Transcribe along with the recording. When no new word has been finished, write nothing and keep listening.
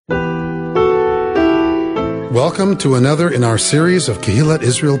Welcome to another in our series of Kehillat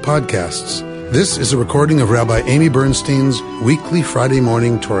Israel podcasts. This is a recording of Rabbi Amy Bernstein's weekly Friday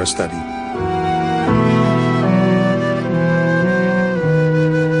morning Torah study.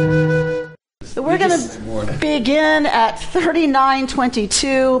 So we're going to begin at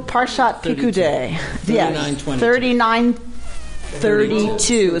 39:22, Parshat Pikudei. Yes,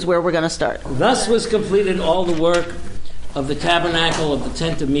 39:32 is where we're going to start. Thus was completed all the work of the tabernacle of the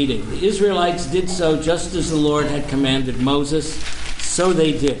tent of meeting. The Israelites did so just as the Lord had commanded Moses, so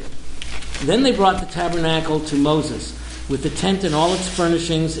they did. Then they brought the tabernacle to Moses, with the tent and all its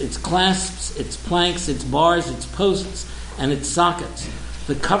furnishings, its clasps, its planks, its bars, its posts, and its sockets,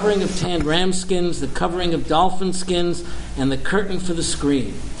 the covering of tanned ram skins, the covering of dolphin skins, and the curtain for the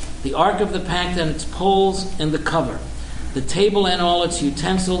screen, the ark of the pact and its poles and the cover, the table and all its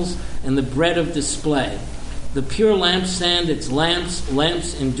utensils, and the bread of display, the pure lampstand, its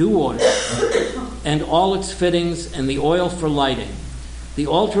lamps in dew oil, and all its fittings, and the oil for lighting, the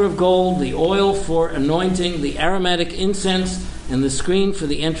altar of gold, the oil for anointing, the aromatic incense, and the screen for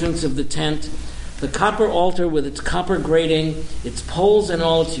the entrance of the tent, the copper altar with its copper grating, its poles and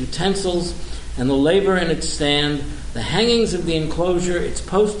all its utensils, and the laver and its stand, the hangings of the enclosure, its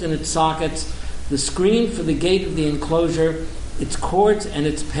post and its sockets, the screen for the gate of the enclosure, its cords and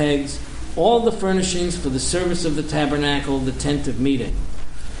its pegs, all the furnishings for the service of the tabernacle, the tent of meeting,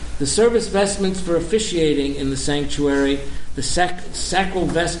 the service vestments for officiating in the sanctuary, the sacral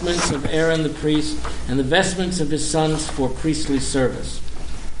vestments of Aaron the priest, and the vestments of his sons for priestly service.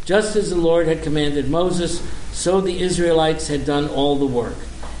 Just as the Lord had commanded Moses, so the Israelites had done all the work.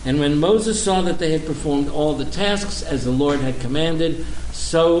 And when Moses saw that they had performed all the tasks as the Lord had commanded,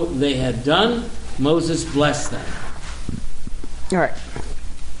 so they had done, Moses blessed them. All right.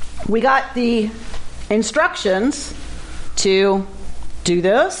 We got the instructions to do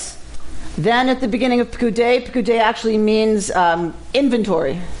this. Then at the beginning of Pikudei actually means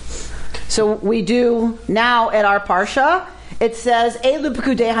inventory. So we do now at our Parsha, it says, Elu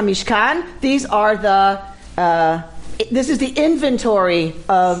Pikudei HaMishkan. These are this is the inventory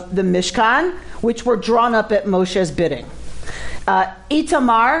of the Mishkan, which were drawn up at Moshe's bidding.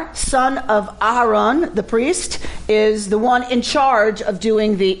 Itamar, son of Aharon, the priest, is the one in charge of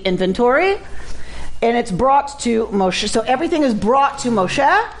doing the inventory, and it's brought to Moshe. So everything is brought to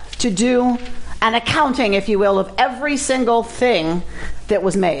Moshe to do an accounting, if you will, of every single thing that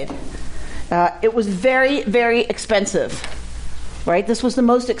was made. It was very, very expensive, right? This was the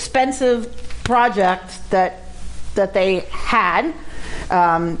most expensive project that they had.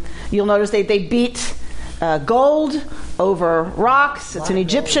 You'll notice they beat gold over rocks. It's an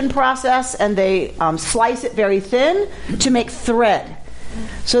Egyptian process, and they slice it very thin to make thread.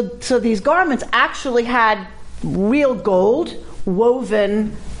 So these garments actually had real gold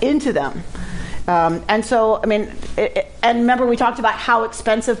woven into them. And so, I mean, and remember we talked about how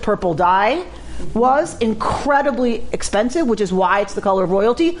expensive purple dye was, incredibly expensive, which is why it's the color of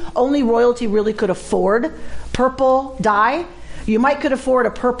royalty. Only royalty really could afford purple dye. You could afford a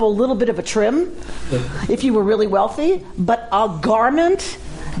purple little bit of a trim if you were really wealthy, but a garment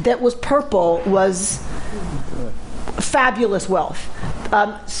that was purple was fabulous wealth.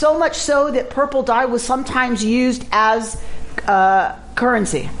 So much so that purple dye was sometimes used as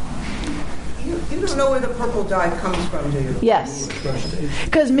currency. You don't know where the purple dye comes from, do you? Yes.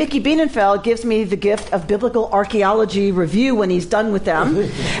 Because Mickey Bienenfeld gives me the gift of Biblical Archaeology Review when he's done with them.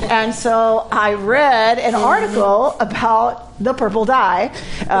 And so I read an article about the purple dye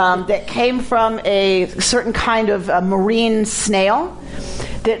that came from a certain kind of marine snail.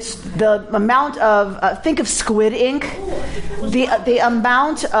 That's the amount of, think of squid ink, the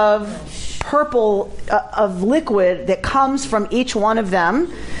amount of purple, of liquid that comes from each one of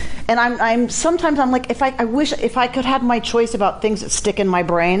them. And I'm sometimes like, I wish if I could have my choice about things that stick in my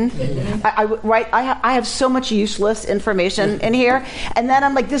brain. I have so much useless information in here, and then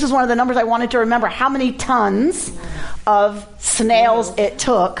I'm like, this is one of the numbers I wanted to remember: how many tons of snails it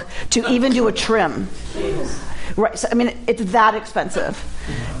took to even do a trim. Right. So I mean, it's that expensive.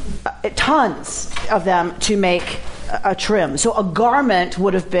 Tons of them to make a trim. So a garment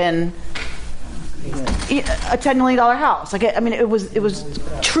would have been a $10 million house. It was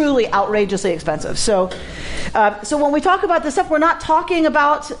truly outrageously expensive. So when we talk about this stuff, we're not talking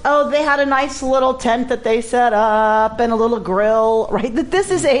about, they had a nice little tent that they set up and a little grill, right? That this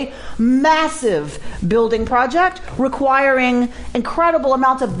is a massive building project requiring incredible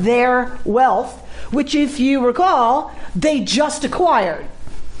amounts of their wealth, which, if you recall, they just acquired.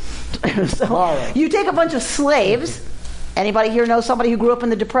 So you take a bunch of slaves. Anybody here know somebody who grew up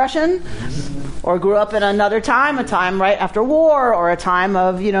in the Depression? Or grew up in another time, a time right after war, or a time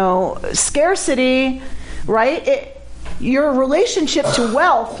of, scarcity, right? Your relationship to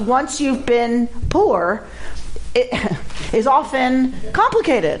wealth, once you've been poor, it is often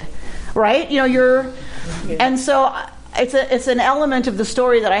complicated, right? And so it's an element of the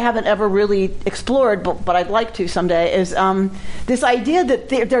story that I haven't ever really explored, but I'd like to someday, is this idea that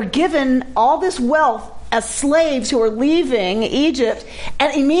they're given all this wealth as slaves who are leaving Egypt,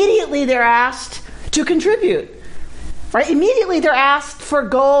 and immediately they're asked to contribute. Right? Immediately they're asked for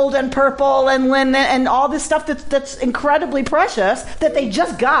gold and purple and linen and all this stuff that's incredibly precious that they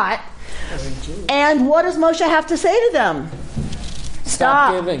just got. And what does Moshe have to say to them?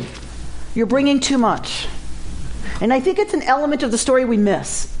 Stop giving. You're bringing too much. And I think it's an element of the story we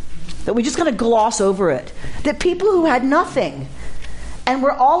miss, that we just kind of gloss over it. That people who had nothing and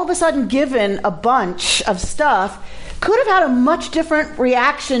were all of a sudden given a bunch of stuff could have had a much different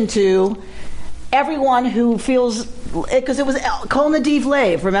reaction to everyone who feels, because it was Kol Nadiv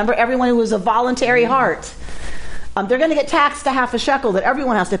Lev, remember? Everyone who was a voluntary heart. They're going to get taxed to half a shekel that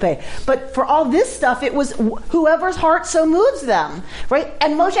everyone has to pay. But for all this stuff, it was whoever's heart so moves them, right?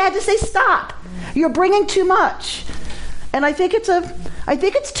 And Moshe had to say, stop. You're bringing too much. And I think it's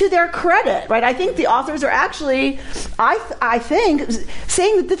to their credit, right? I think the authors are actually, I think,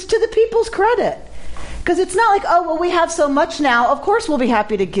 saying that it's to the people's credit. Because it's not like, oh, well, we have so much now, of course we'll be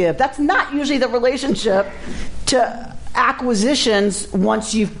happy to give. That's not usually the relationship to acquisitions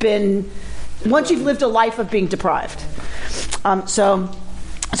once you've lived a life of being deprived. So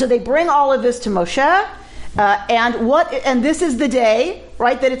they bring all of this to Moshe, and this is the day,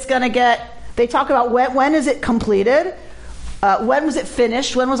 right, that it's going to get. They talk about when is it completed, when was it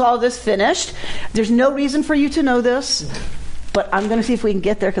finished, when was all of this finished. There's no reason for you to know this, but I'm going to see if we can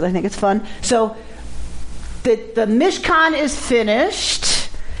get there because I think it's fun. So the Mishkan is finished,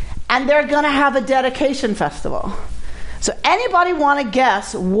 and they're going to have a dedication festival. So anybody want to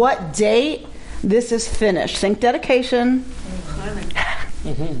guess what date this is finished? Think dedication.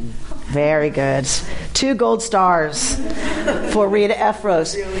 Very good. 2 gold stars for Rita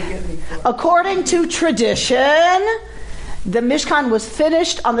Efros. According to tradition, the Mishkan was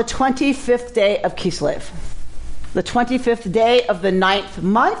finished on the 25th day of Kislev. The 25th day of the 9th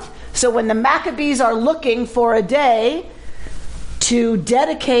month. So when the Maccabees are looking for a day to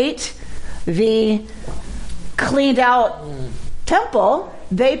dedicate the cleaned out temple,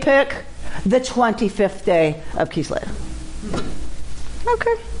 they pick the 25th day of Kislev.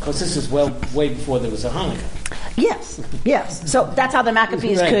 Okay. Because this is way before there was a Hanukkah. Yes. So that's how the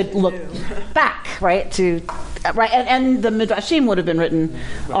Maccabees could look back, right? And the Midrashim would have been written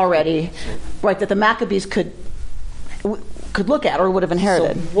already, right? That the Maccabees could look at or would have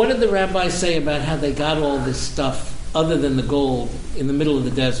inherited. So what did the rabbis say about how they got all this stuff other than the gold in the middle of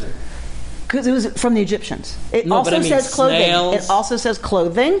the desert? Because it was from the Egyptians. It also says clothing. Snails. It also says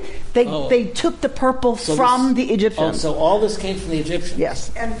clothing. They took the purple from the Egyptians. So all this came from the Egyptians.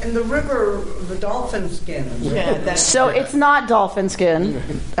 Yes. And the river, the dolphin skin. Yeah, so it's not dolphin skin.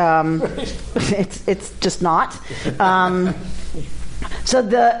 It's just not. So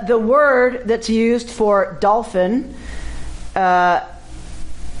the word that's used for dolphin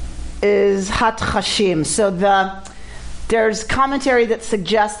is hatchashim. So there's commentary that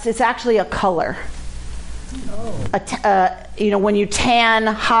suggests it's actually a color. When you tan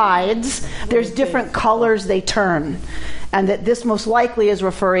hides, there's different colors they turn. And that this most likely is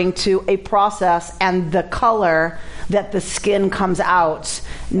referring to a process and the color that the skin comes out,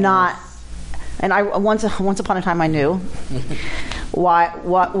 not. And I once upon a time I knew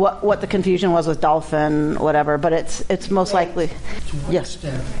what the confusion was with dolphin, whatever. But it's most likely. To what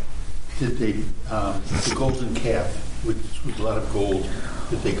extent did the golden calf, which was a lot of gold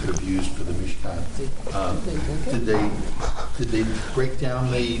that they could have used for the Mishkan, did they break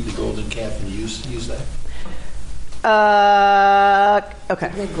down the golden calf and use that? Okay.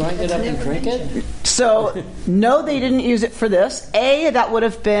 Did they grind it up and drink it? So, no, they didn't use it for this. That would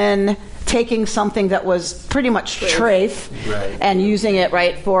have been taking something that was pretty much treif and using it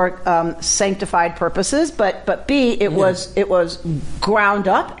for sanctified purposes. But B, it was ground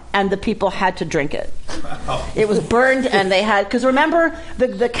up and the people had to drink it. Wow. It was burned and they had, because remember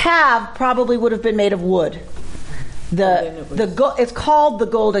the calf probably would have been made of wood. It's called the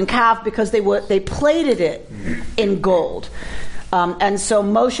golden calf because they plated it in gold. And so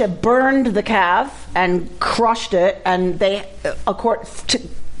Moshe burned the calf and crushed it, and they,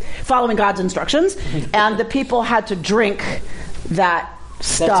 following God's instructions, and the people had to drink that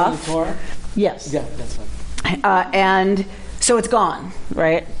stuff. That's in the Torah? Yes. Yeah, that's fine. And so it's gone,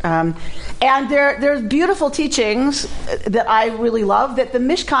 right? And there's beautiful teachings that I really love, that the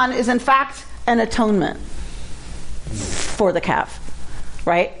Mishkan is in fact an atonement for the calf.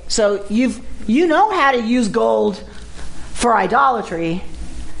 right? So you know how to use gold for idolatry.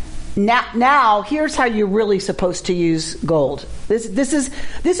 Now here's how you're really supposed to use gold. This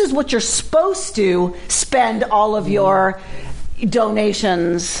is what you're supposed to spend all of your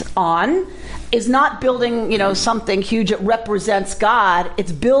donations on. Is not building, something huge that represents God.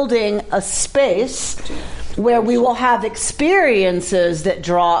 It's building a space where we will have experiences that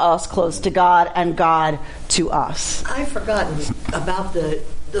draw us close to God and God to us. I've forgotten about the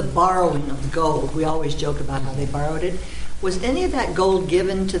borrowing of the gold. We always joke about how they borrowed it. Was any of that gold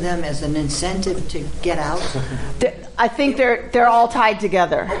given to them as an incentive to get out? I think they're all tied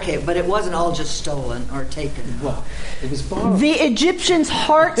together. Okay, but it wasn't all just stolen or taken. Well, it was borrowed. The Egyptians'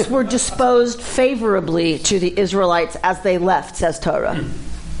 hearts were disposed favorably to the Israelites as they left, says Torah.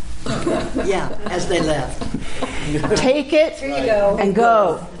 Yeah, as they left. Take it and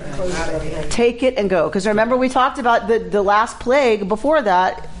go. Take it and go. Because remember, we talked about the last plague before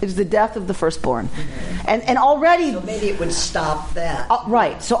that is the death of the firstborn. And already... So maybe it would stop that.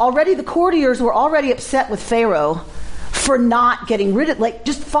 Right. So already the courtiers were already upset with Pharaoh for not getting rid of...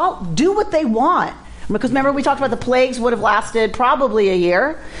 just do what they want. Because remember, we talked about the plagues would have lasted probably a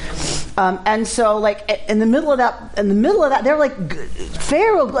year. And so, in the middle of that, they're like,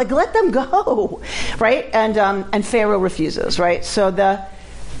 Pharaoh, let them go, right? And Pharaoh refuses, right?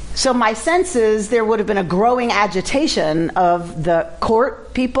 So my sense is there would have been a growing agitation of the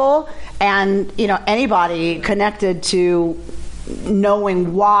court people and anybody connected to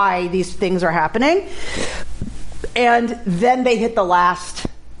knowing why these things are happening. And then they hit the last.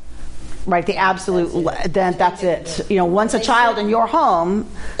 Right, the absolute, then that's it. Once a child in your home,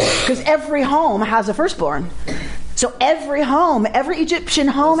 because every home has a firstborn. So every Egyptian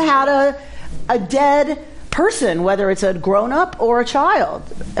home had a dead person, whether it's a grown-up or a child.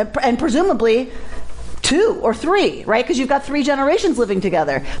 And presumably 2 or 3, right? Because you've got 3 generations living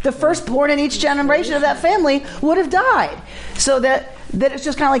together. The firstborn in each generation of that family would have died. So that it's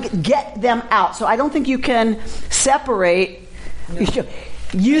just kind of get them out. So I don't think you can separate... No.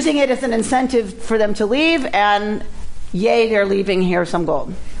 Using it as an incentive for them to leave, and yay, they're leaving, here's some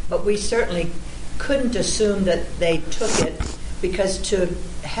gold. But we certainly couldn't assume that they took it, because to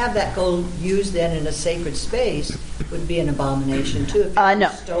have that gold used then in a sacred space would be an abomination too if it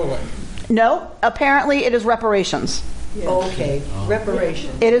was stolen. No, apparently it is reparations. Yeah. Okay,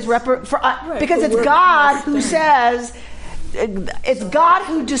 reparations. It is because it's God who says... It's God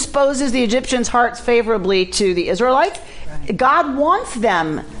who disposes the Egyptians' hearts favorably to the Israelites. Right. God wants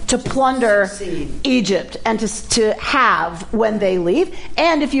them to plunder Egypt and to have when they leave.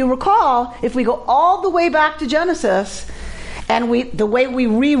 And if you recall, if we go all the way back to Genesis, and the way we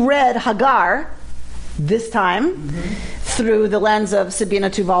reread Hagar this time through the lens of Sabina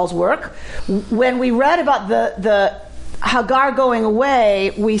Tuval's work, when we read about the Hagar going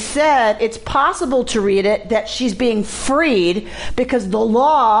away, we said it's possible to read it that she's being freed because the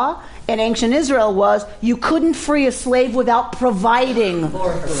law in ancient Israel was you couldn't free a slave without providing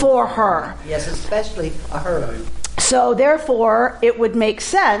for her. Yes, especially her. So therefore, it would make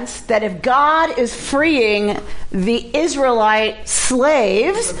sense that if God is freeing the Israelite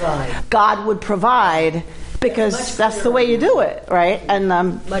slaves, God would provide, because that's the way you do it, right? And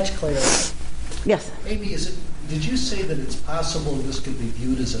much clearer. Yes. Maybe did you say that it's possible this could be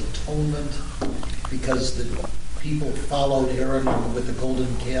viewed as atonement because the people followed Aaron with the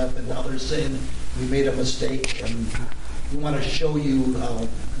golden calf, and now they're saying we made a mistake and we want to show you how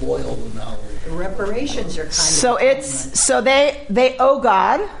loyal and how reparations are kind so of it's so they owe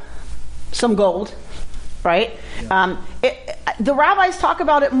God some gold, right? Yeah. The rabbis talk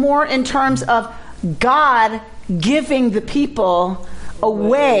about it more in terms of God giving the people a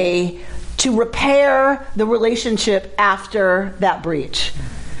way to repair the relationship after that breach.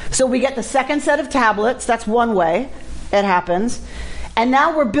 So we get the second set of tablets. That's one way it happens. And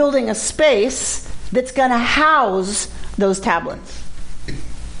now we're building a space that's going to house those tablets.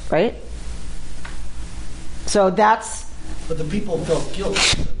 Right? So that's... But the people felt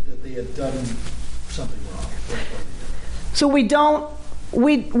guilty that they had done something wrong. So we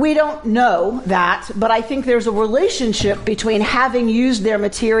don't know that, but I think there's a relationship between having used their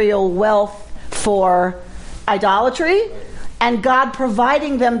material wealth for idolatry and God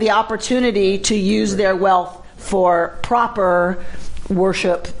providing them the opportunity to use their wealth for proper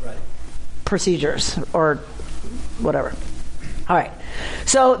worship procedures or whatever. All right.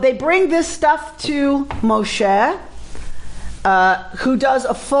 So they bring this stuff to Moshe, who does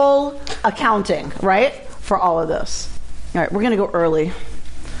a full accounting, right, for all of this. All right, we're going to go early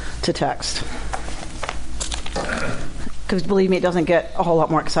to text. Because believe me, it doesn't get a whole lot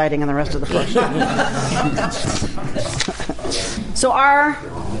more exciting in the rest of the portion. So our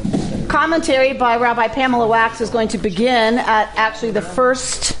commentary by Rabbi Pamela Wax is going to begin at actually the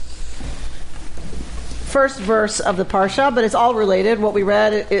first verse of the Parsha, but it's all related. What we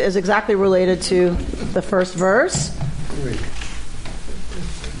read is exactly related to the first verse.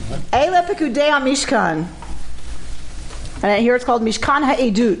 Eile Pekudei HaMishkan. And here it's called Mishkan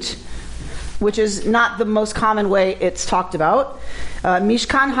HaEdut, which is not the most common way it's talked about.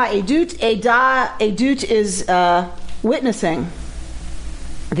 Mishkan HaEdut, Edut is witnessing.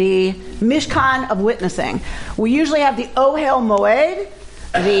 The Mishkan of witnessing. We usually have the Ohel Moed,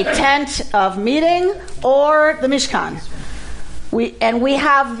 the tent of meeting, or the Mishkan. We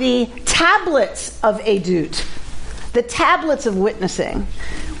have the tablets of Edut, the tablets of witnessing.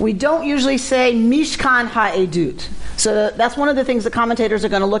 We don't usually say Mishkan HaEdut. So that's one of the things the commentators are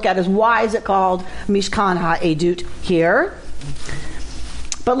going to look at is why is it called Mishkan HaEdut here.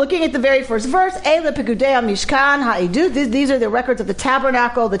 But looking at the very first verse, Eile Pekudei HaMishkan HaEdut, these are the records of the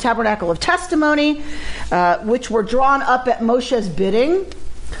tabernacle of testimony, which were drawn up at Moshe's bidding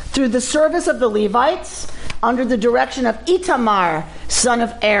through the service of the Levites under the direction of Itamar, son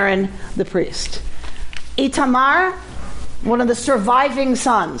of Aaron, the priest. Itamar, one of the surviving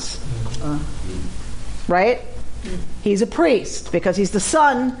sons, right? He's a priest because he's the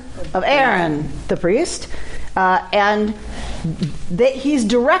son of Aaron, the priest. And he's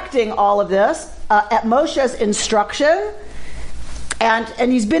directing all of this at Moshe's instruction,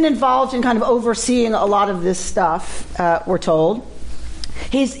 and he's been involved in kind of overseeing a lot of this stuff, we're told.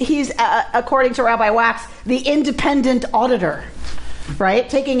 He's according to Rabbi Wax, the independent auditor, right?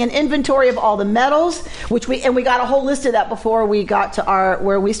 Taking an inventory of all the metals, which we got a whole list of that before we got to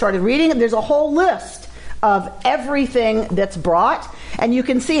where we started reading. There's a whole list of everything that's brought, and you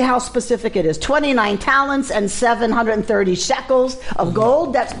can see how specific it is. 29 talents and 730 shekels of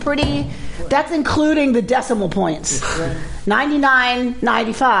gold. That's including the decimal points. 99,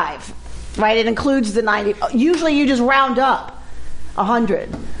 95, right? It includes the 90. Usually you just round up 100,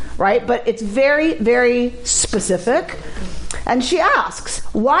 right? But it's very, very specific. And she asks,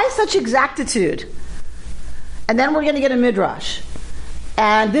 why such exactitude? And then we're going to get a midrash.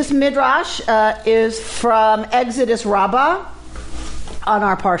 And this midrash is from Exodus Rabbah on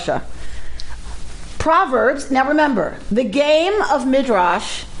our Parsha. Proverbs, now remember, the game of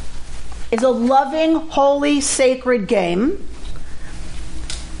midrash is a loving, holy, sacred game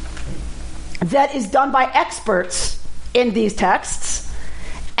that is done by experts in these texts.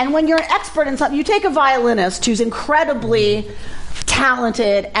 And when you're an expert in something, you take a violinist who's incredibly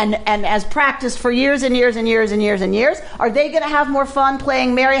talented and has practiced for years and years and years and years and years. Are they going to have more fun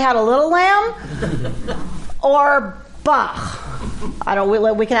playing Mary Had a Little Lamb or Bach?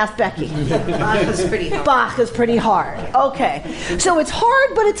 We can ask Becky. Bach is pretty hard. Okay. So it's hard,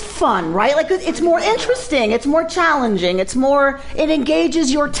 but it's fun, right? Like it's more interesting. It's more challenging. It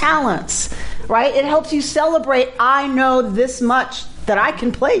engages your talents, right? It helps you celebrate, I know this much that I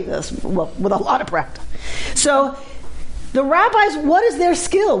can play this with a lot of practice. So the rabbis, what is their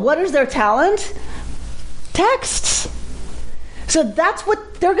skill? What is their talent? Texts. So that's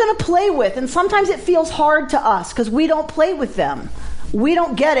what they're going to play with. And sometimes it feels hard to us because we don't play with them. We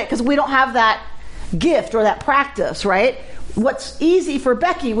don't get it because we don't have that gift or that practice, right? What's easy for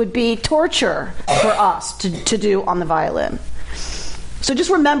Becky would be torture for us to do on the violin. So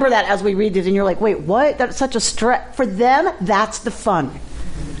just remember that as we read it, and you're like, wait, what? That's such a stretch. For them, that's the fun.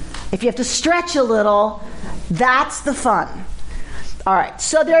 If you have to stretch a little, that's the fun. All right,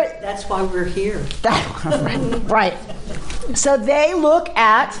 so that's why we're here. Right. So they look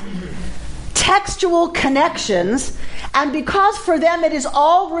at textual connections, and because for them it is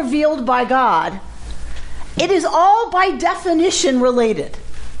all revealed by God, it is all by definition related.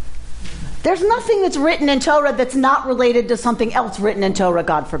 There's nothing that's written in Torah that's not related to something else written in Torah,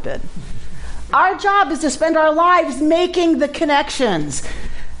 God forbid. Our job is to spend our lives making the connections.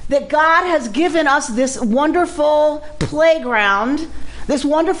 That God has given us this wonderful playground, this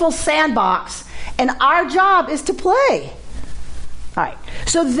wonderful sandbox, and our job is to play. All right.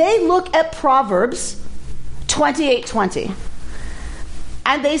 So they look at Proverbs 28:20,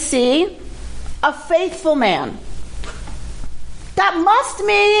 and they see a faithful man. That must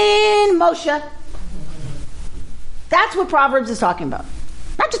mean Moshe. That's what Proverbs is talking about.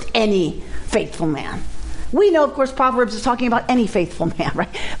 Not just any faithful man. We know, of course, Proverbs is talking about any faithful man, right?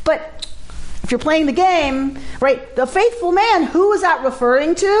 But if you're playing the game, right, the faithful man, who is that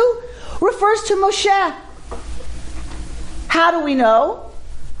referring to? Refers to Moshe. How do we know?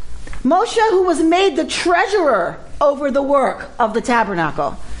 Moshe, who was made the treasurer over the work of the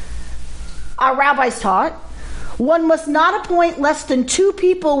tabernacle. Our rabbis taught, One must not appoint less than 2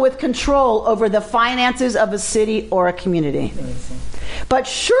 people with control over the finances of a city or a community. But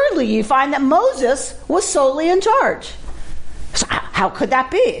surely you find that Moses was solely in charge. So how could that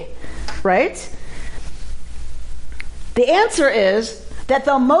be? Right? The answer is that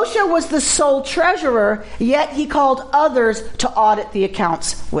though Moshe was the sole treasurer, yet he called others to audit the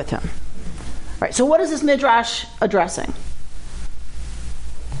accounts with him. Right, so what is this midrash addressing?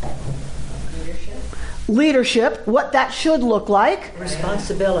 Leadership, what that should look like.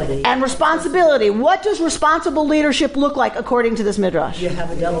 Responsibility. And responsibility. What does responsible leadership look like according to this midrash? You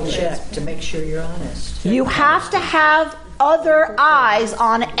have a double check to make sure you're honest. You have to have other eyes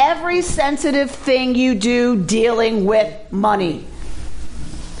on every sensitive thing you do dealing with money.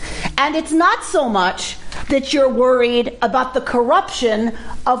 And it's not so much that you're worried about the corruption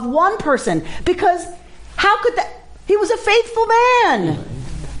of one person, because how could that? He was a faithful man.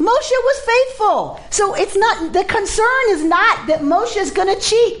 Moshe was faithful. So it's not, the concern is not that Moshe is going to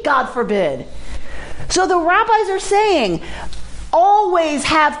cheat, God forbid. So the rabbis are saying, always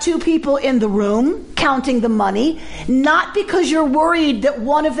have 2 people in the room counting the money, not because you're worried that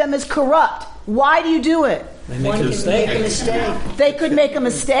one of them is corrupt. Why do you do it? They make a mistake. They could make a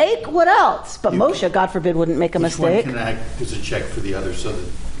mistake. What else? But Moshe, God forbid, wouldn't make a mistake. One can act as a check for the other, so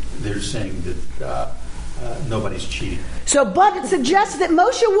that they're saying that nobody's cheating. So, but it suggests that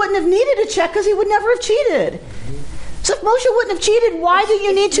Moshe wouldn't have needed a check because he would never have cheated. So if Moshe wouldn't have cheated, why do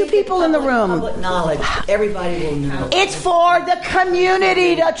you need 2 people in the room? Public knowledge. Everybody will know. It's for the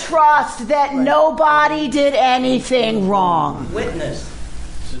community to trust that nobody did anything wrong. Witness.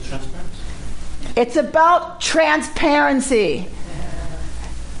 Is it transparency? It's about transparency.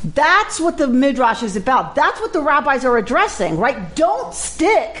 That's what the midrash is about. That's what the rabbis are addressing, right? Don't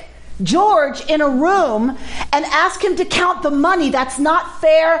stick George in a room and ask him to count the money. That's not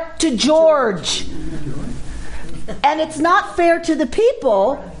fair to George. And it's not fair to the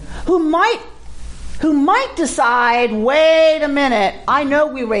people who might decide, wait a minute, I know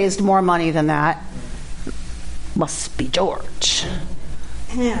we raised more money than that. Must be George.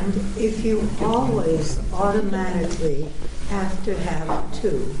 And if you always automatically have to have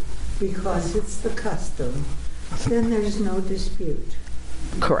 2 because it's the custom, then there's no dispute.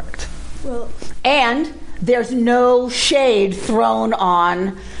 Correct. Well, and there's no shade thrown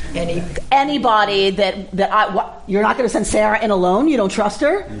on anybody that you're not going to send Sarah in alone. You don't trust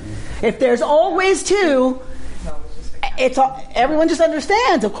her. Mm-hmm. If there's always 2, everyone just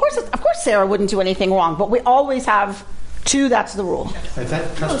understands. Of course, Sarah wouldn't do anything wrong, but we always have 2. That's the rule. Has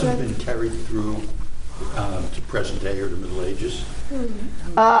that custom been carried through to present day or the Middle Ages?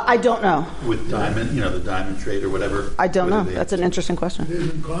 I don't know. With diamond, the diamond trade or whatever? I don't know. That's an interesting question.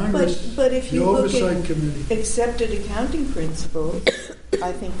 In Congress, but if you look at committee. Accepted accounting principles,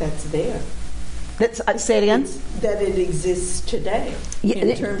 I think that's there. Say it again? That it exists today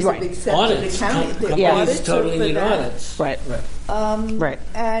in terms right. of accepted Audits. accounting. Yeah. Audits totally need audits. Right. Right.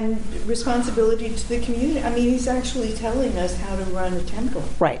 And responsibility to the community. I mean, he's actually telling us how to run a temple.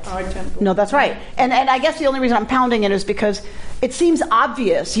 Right. Our temple. No, that's right. And I guess the only reason I'm pounding it is because it seems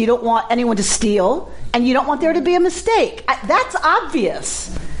obvious. You don't want anyone to steal, and you don't want there to be a mistake. That's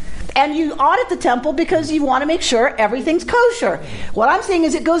obvious. And you audit the temple because you want to make sure everything's kosher. What I'm saying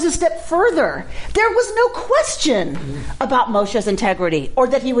is it goes a step further. There was no question about Moshe's integrity or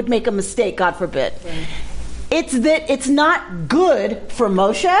that he would make a mistake, God forbid. Right. It's that it's not good for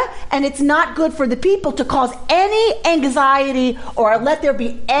Moshe and it's not good for the people to cause any anxiety or let there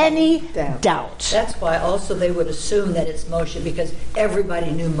be any doubt. That's why also they would assume that it's Moshe because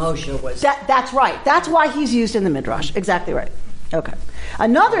everybody knew Moshe was. That's right. That's why he's used in the Midrash. Exactly right. Okay.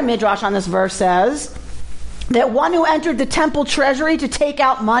 Another Midrash on this verse says that one who entered the temple treasury to take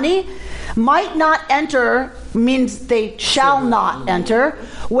out money might not enter, means they shall not enter,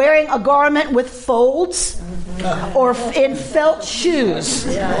 wearing a garment with folds or in felt shoes,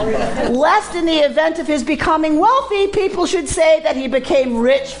 lest in the event of his becoming wealthy, people should say that he became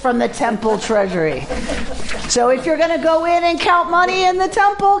rich from the temple treasury. So if you're going to go in and count money in the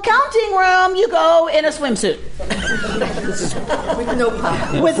temple counting room, you go in a swimsuit. With no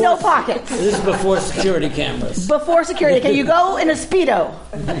pockets. With no pockets. This is before security cameras. Before security. Okay, you go in a Speedo.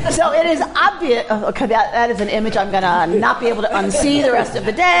 So it is obvious. Okay, that is an image I'm going to not be able to unsee the rest of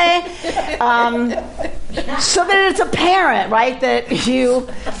the day. So that it's apparent, right, that you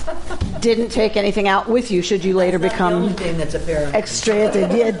didn't take anything out with you should you later become the only thing that's apparent.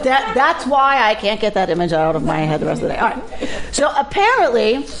 Extradited. Yeah, that's why I can't get that image out of my head the rest of the day. All right. So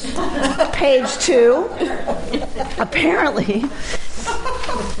apparently, page 2, apparently,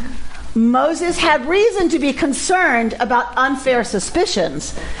 Moses had reason to be concerned about unfair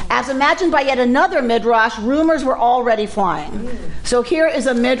suspicions. As imagined by yet another midrash, rumors were already flying. So here is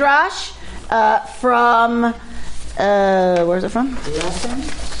a midrash from, where's it from?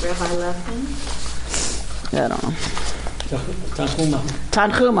 Leffen? Rabbi Leffen? I don't know.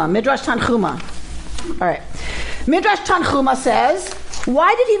 Tanchuma. Midrash Tanchuma. All right. Midrash Tanchuma says,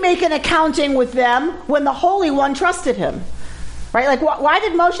 why did he make an accounting with them when the Holy One trusted him? Right? Like, why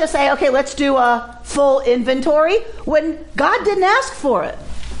did Moshe say, okay, let's do a full inventory when God didn't ask for it?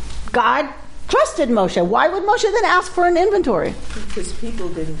 God trusted Moshe. Why would Moshe then ask for an inventory? Because people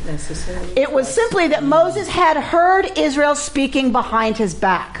didn't necessarily. It was simply that Moses had heard Israel speaking behind his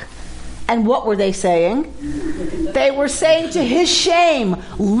back. And what were they saying? They were saying to his shame,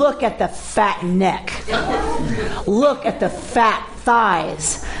 look at the fat neck. Look at the fat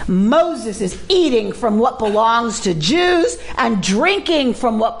thighs. Moses is eating from what belongs to Jews and drinking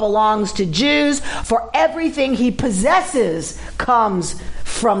from what belongs to Jews, for everything he possesses comes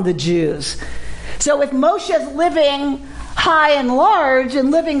from the Jews. So if Moshe's living high and large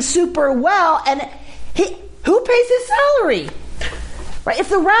and living super well, and who pays his salary? Right? If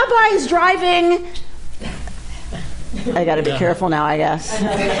the rabbi is driving, I got to be careful now, I guess.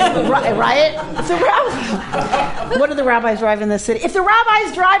 Right? If the rabbi, what do the rabbis drive in this city? If the rabbi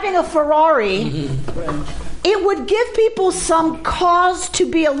is driving a Ferrari, it would give people some cause to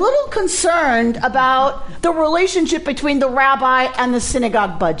be a little concerned about the relationship between the rabbi and the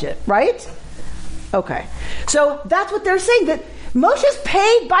synagogue budget, right? Okay. So that's what they're saying, that Moshe's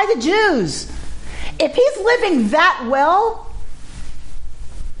paid by the Jews. If he's living that well,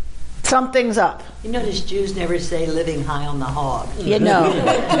 something's up. You notice Jews never say living high on the hog. You know.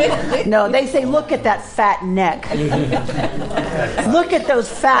 No, they say, look at that fat neck. Look at those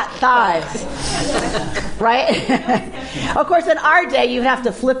fat thighs. Right? Of course, in our day, you have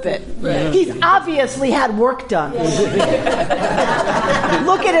to flip it. Right. He's obviously had work done.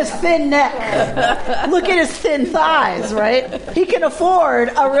 Look at his thin neck. Look at his thin thighs, right? He can afford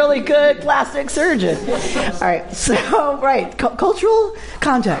a really good plastic surgeon. All right, so, right, cultural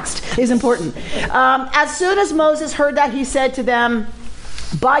context is important. As soon as Moses heard that, he said to them,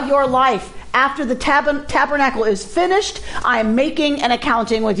 by your life, after the tabernacle is finished, I am making an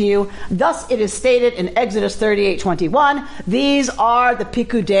accounting with you. Thus it is stated in Exodus 38:21, these are the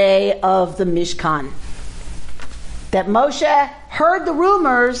Pikudei of the Mishkan. That Moshe heard the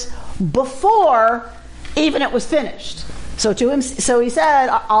rumors before even it was finished. So he said,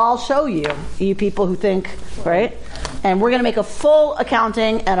 I'll show you, you people who think, right? And we're going to make a full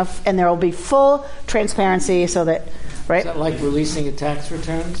accounting, and there will be full transparency, so that, right? Is that like releasing a tax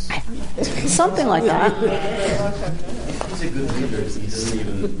returns? Something like that. He's a good leader. He doesn't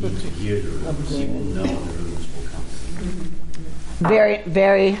even need to hear the rumors. He will know the rumors will come. Very,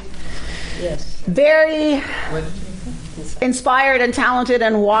 very, very inspired and talented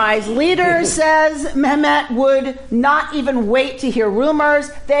and wise leader, says Mehmet, would not even wait to hear rumors.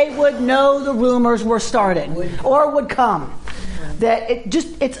 They would know the rumors were starting or would come. That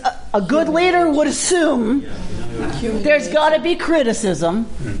it's a good leader would assume there's got to be criticism.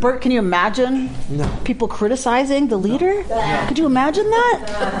 Bert, can you imagine people criticizing the leader? Could you imagine that?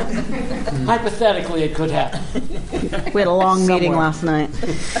 Hypothetically, it could happen. We had a long meeting last night.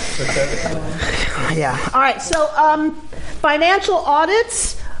 Yeah. All right. So, financial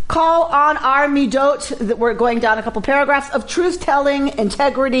audits call on our midot, that we're going down a couple paragraphs, of truth-telling,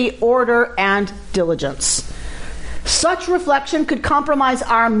 integrity, order, and diligence. Such reflection could compromise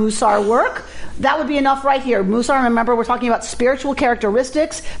our Musar work. That would be enough right here. Musar, remember, we're talking about spiritual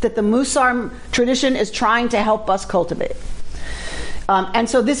characteristics that the Musar tradition is trying to help us cultivate. And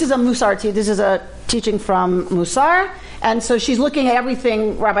so this is a Musar, this is a teaching from Musar. And so she's looking at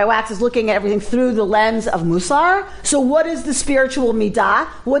everything, Rabbi Wax is looking at everything through the lens of Musar. So what is the spiritual midah?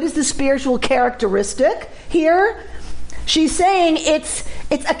 What is the spiritual characteristic here? She's saying it's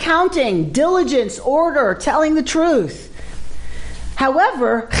accounting, diligence, order, telling the truth.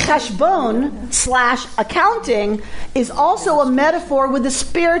 However, cheshbon/accounting is also a metaphor with a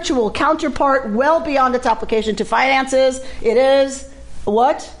spiritual counterpart well beyond its application to finances. It is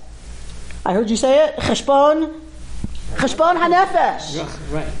what? I heard you say it. Cheshbon hanefesh.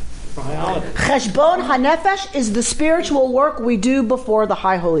 Right. Cheshbon hanefesh is the spiritual work we do before the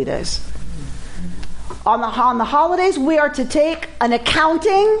high holy days. On the holidays, we are to take an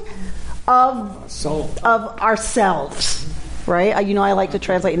accounting of ourselves. Right? I like to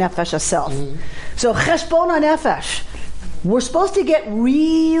translate nefesh as self. Mm-hmm. So cheshbon hanefesh. We're supposed to get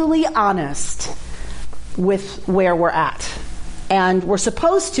really honest with where we're at. And we're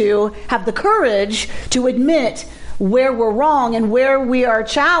supposed to have the courage to admit where we're wrong and where we are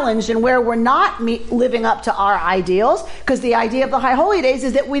challenged and where we're not living up to our ideals. Because the idea of the High Holy Days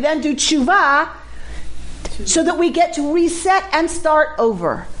is that we then do tshuva so that we get to reset and start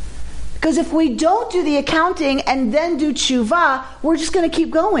over. Because if we don't do the accounting and then do tshuva, we're just going to keep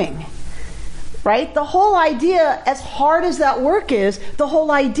going. Right? The whole idea, as hard as that work is, the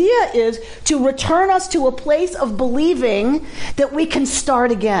whole idea is to return us to a place of believing that we can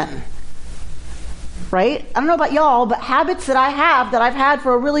start again. Right? I don't know about y'all, but habits that I've had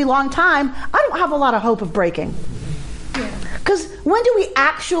for a really long time, I don't have a lot of hope of breaking. Because when do we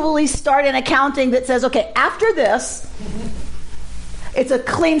actually start an accounting that says, okay, after this, it's a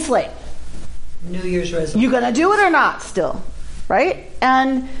clean slate? New Year's resolution. You going to do it or not still? Right?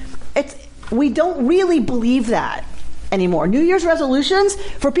 And we don't really believe that anymore. New Year's resolutions,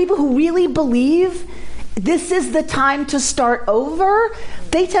 for people who really believe this is the time to start over,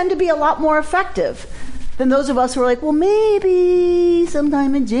 they tend to be a lot more effective than those of us who are like, well, maybe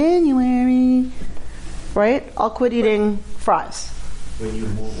sometime in January, right? I'll quit eating fries. When you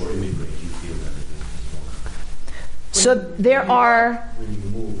move or immigrate, you feel that it is So there are... When you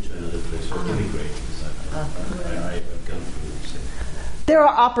move to another place or immigrate, because I've gone through the same. There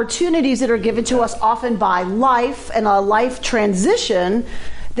are opportunities that are given to us often by life and a life transition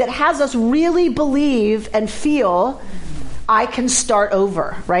that has us really believe and feel I can start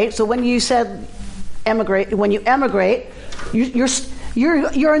over, right? So when you said when you emigrate,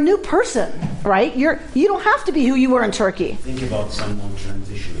 you're a new person, right? You don't have to be who you were in Turkey. Think about someone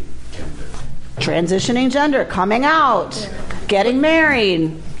transitioning gender, coming out, getting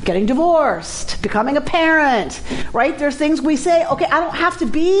married, getting divorced, becoming a parent, right? There's things we say, okay, I don't have to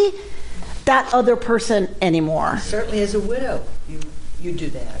be that other person anymore. Certainly as a widow, you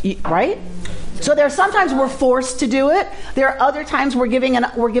do that. Right? So there are sometimes we're forced to do it. There are other times we're given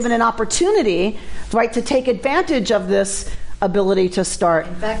an opportunity, right, to take advantage of this ability to start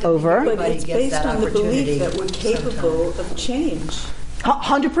over. But it's based on the belief that we're capable of change.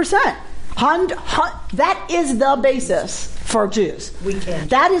 100%. That is the basis for Jews. We can.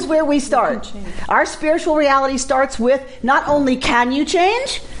 That is where we start. Our spiritual reality starts with not only can you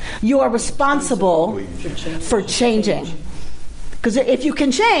change, you are responsible for changing. Because if you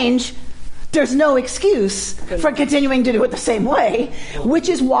can change, there's no excuse for continuing to do it the same way, which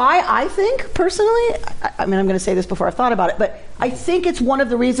is why I think, personally, I mean, I'm going to say this before I've thought about it, but I think it's one of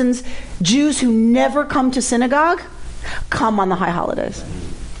the reasons Jews who never come to synagogue come on the high holidays.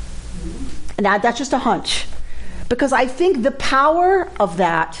 Now, that's just a hunch. Because I think the power of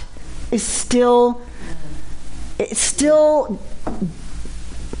that is still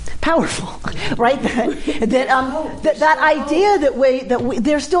powerful, right? That idea that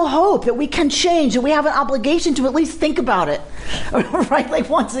there's still hope, that we can change, that we have an obligation to at least think about it, right? Like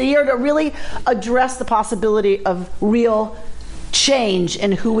once a year, to really address the possibility of real change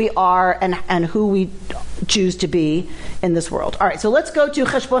in who we are and who we choose to be in this world. All right, so let's go to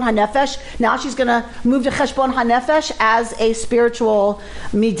Cheshbon HaNefesh. Now she's going to move to Cheshbon HaNefesh as a spiritual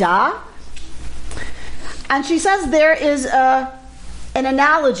midah. And she says there is an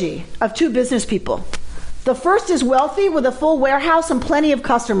analogy of two business people. The first is wealthy with a full warehouse and plenty of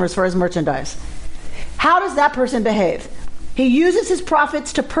customers for his merchandise. How does that person behave? He uses his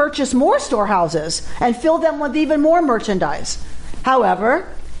profits to purchase more storehouses and fill them with even more merchandise. However,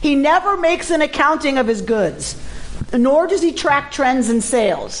 he never makes an accounting of his goods, nor does he track trends in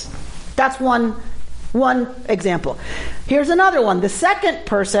sales. That's one example. Here's another one. The second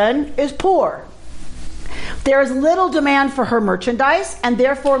person is poor. There is little demand for her merchandise and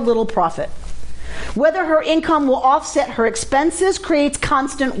therefore little profit. Whether her income will offset her expenses creates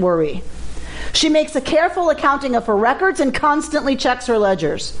constant worry. She makes a careful accounting of her records and constantly checks her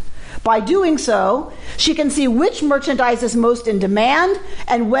ledgers. By doing so, she can see which merchandise is most in demand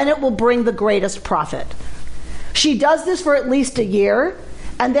and when it will bring the greatest profit. She does this for at least a year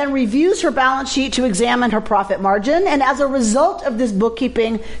and then reviews her balance sheet to examine her profit margin. And as a result of this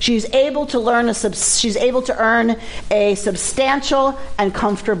bookkeeping, she's able to earn a substantial and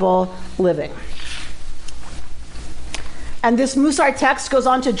comfortable living. And this Musar text goes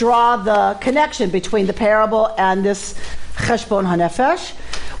on to draw the connection between the parable and this Cheshbon HaNefesh.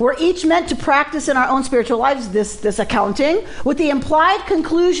 We're each meant to practice in our own spiritual lives this accounting, with the implied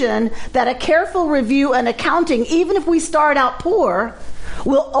conclusion that a careful review and accounting, even if we start out poor,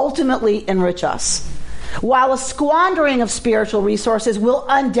 will ultimately enrich us, while a squandering of spiritual resources will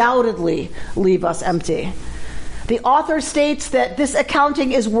undoubtedly leave us empty. The author states that this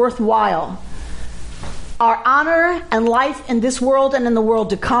accounting is worthwhile. Our honor and life in this world and in the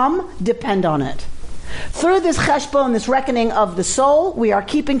world to come depend on it. Through this cheshbon, this reckoning of the soul, we are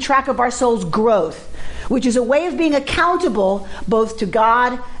keeping track of our soul's growth, which is a way of being accountable both to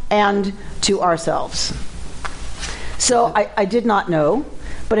God and to ourselves. So I did not know,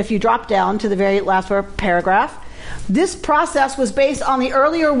 but if you drop down to the very last paragraph, this process was based on the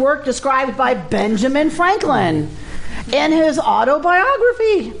earlier work described by Benjamin Franklin in his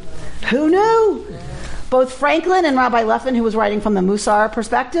autobiography. Who knew? Both Franklin and Rabbi Leffin, who was writing from the Musar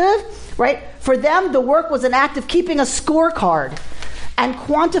perspective, right? For them, the work was an act of keeping a scorecard and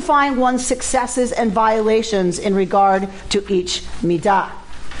quantifying one's successes and violations in regard to each midah.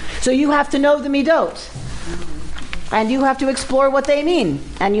 So you have to know the midot. And you have to explore what they mean.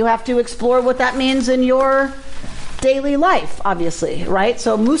 And you have to explore what that means in your daily life, obviously, right?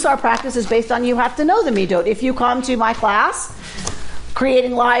 So Musar practice is based on you have to know the midot. If you come to my class,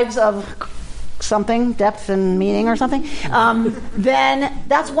 Creating Lives of something, depth and meaning or something, then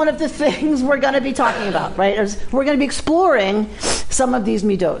that's one of the things we're going to be talking about, right? We're going to be exploring some of these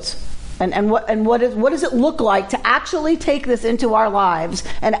midot. And what does it look like to actually take this into our lives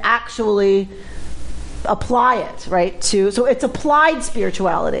and actually apply it, right? So it's applied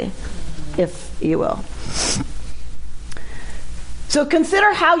spirituality, if you will. So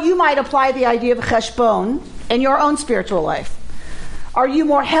consider how you might apply the idea of cheshbon in your own spiritual life. Are you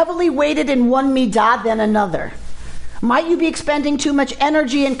more heavily weighted in one midah than another? Might you be expending too much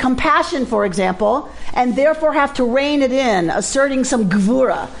energy and compassion, for example, and therefore have to rein it in, asserting some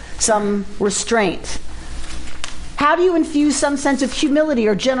gvura, some restraint? How do you infuse some sense of humility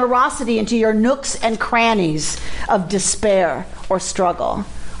or generosity into your nooks and crannies of despair or struggle?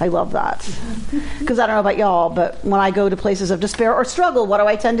 I love that. Because I don't know about y'all, but when I go to places of despair or struggle, what do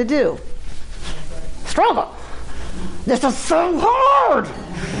I tend to do? Struggle. This is so hard.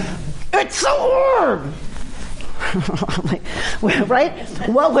 It's so hard. Right?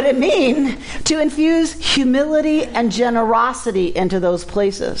 What would it mean to infuse humility and generosity into those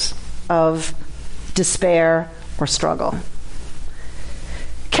places of despair or struggle?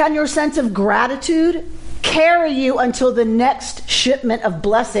 Can your sense of gratitude carry you until the next shipment of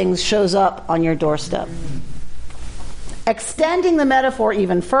blessings shows up on your doorstep? Extending the metaphor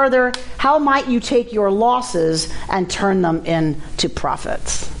even further, how might you take your losses and turn them into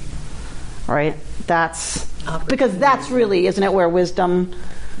profits? Right? Because that's really, isn't it, where wisdom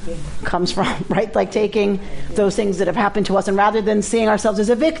comes from, right? Like taking those things that have happened to us, and rather than seeing ourselves as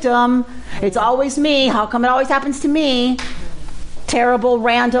a victim, it's always me, how come it always happens to me? Terrible,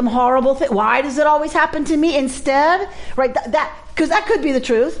 random, horrible thing. Why does it always happen to me? Instead, right, because that could be the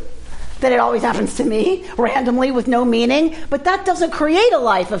truth, that it always happens to me, randomly, with no meaning, but that doesn't create a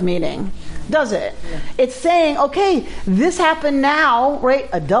life of meaning, does it? Yeah. It's saying, okay, this happened now, right?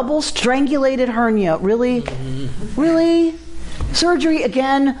 A double strangulated hernia. Really? Really? Surgery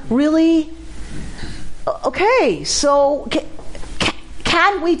again? Really? Okay, so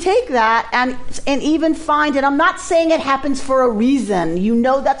can we take that and even find, and I'm not saying it happens for a reason. You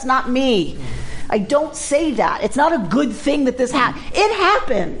know that's not me. I don't say that. It's not a good thing that this happened. It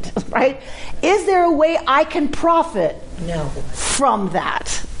happened, right? Is there a way I can profit from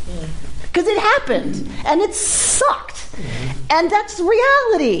that? Because it happened, and it sucked. And that's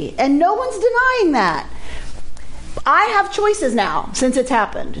reality, and no one's denying that. I have choices now, since it's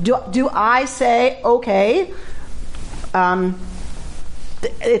happened. Do I say, okay, life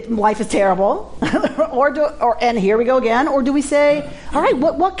is terrible, and here we go again, or do we say, all right,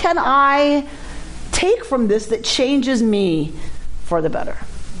 what can I take from this that changes me for the better?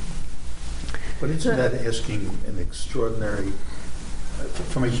 But isn't that asking an extraordinary,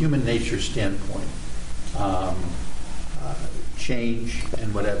 from a human nature standpoint, change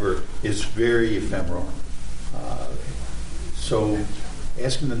and whatever is very ephemeral. So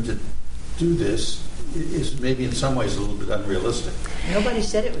asking them to do this is maybe in some ways a little bit unrealistic. Nobody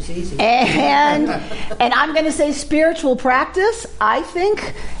said it was easy. And I'm going to say spiritual practice. I think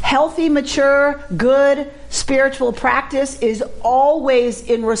healthy, mature, good spiritual practice is always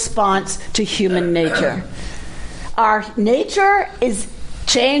in response to human nature. Our nature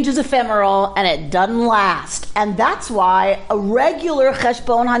change is ephemeral and it doesn't last. And that's why a regular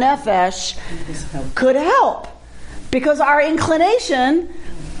cheshbon hanefesh could help. Because our inclination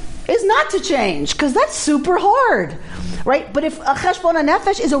is not to change, because that's super hard, right? But if a cheshbon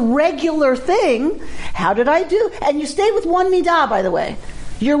hanefesh is a regular thing, how did I do? And you stay with one midah, by the way.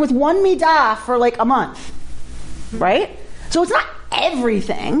 You're with one midah for like a month, right? So it's not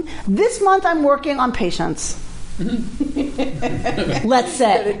everything. This month I'm working on patience. Let's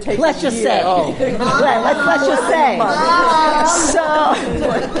say. Let's just say. Let's just say.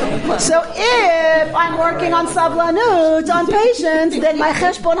 So if I'm working on sablanut, on patience, then my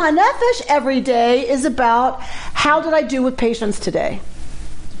cheshbon hanefesh every day is about how did I do with patience today?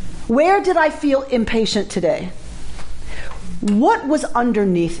 Where did I feel impatient today? What was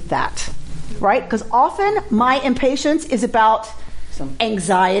underneath that? Right? Because often my impatience is about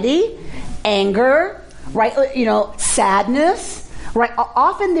anxiety, anger, right? Sadness, right?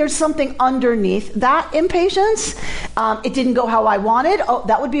 Often there's something underneath that impatience. It didn't go how I wanted. Oh,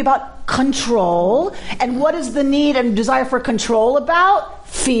 that would be about control. And what is the need and desire for control about?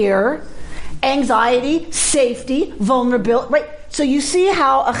 Fear, anxiety, safety, vulnerability, right? So you see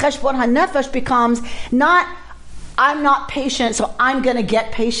how a cheshbon hanefesh becomes not, I'm not patient, so I'm going to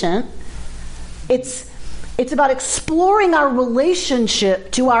get patient. It's about exploring our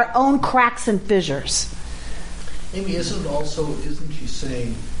relationship to our own cracks and fissures. Amy, isn't she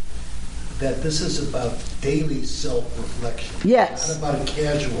saying that this is about daily self-reflection? Yes. Not about a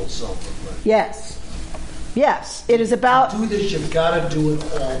casual self-reflection. Yes. It is about... To do this, you've got to do it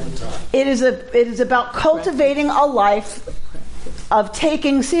all the time. It is about cultivating a life of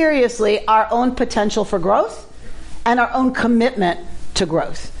taking seriously our own potential for growth and our own commitment to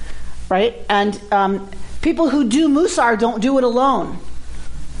growth. Right? And people who do Musar don't do it alone.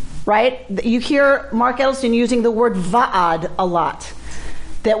 Right? You hear Mark Edelstein using the word Va'ad a lot.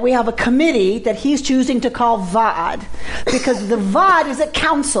 That we have a committee that he's choosing to call Va'ad. Because the Va'ad is a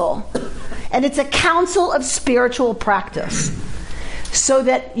council. And it's a council of spiritual practice. So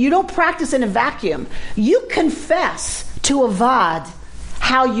that you don't practice in a vacuum. You confess to a Va'ad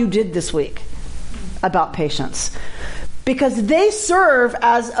how you did this week about patience. Because they serve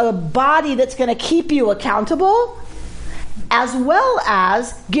as a body that's going to keep you accountable, as well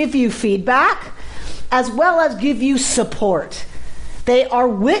as give you feedback, as well as give you support. They are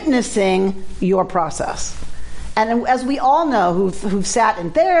witnessing your process. And as we all know who've sat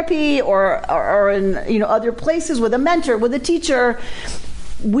in therapy or in other places with a mentor, with a teacher,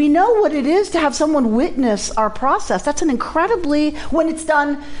 we know what it is to have someone witness our process. That's an incredibly, when it's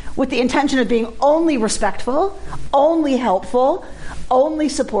done with the intention of being only respectful, only helpful, only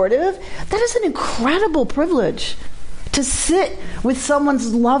supportive, that is an incredible privilege to sit with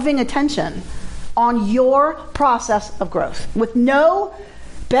someone's loving attention on your process of growth with no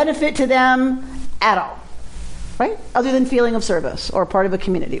benefit to them at all, right? Other than feeling of service or part of a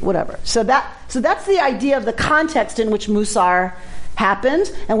community, whatever. So that's the idea of the context in which Musar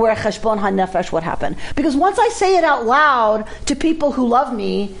happens and where Cheshbon HaNefesh would happen. Because once I say it out loud to people who love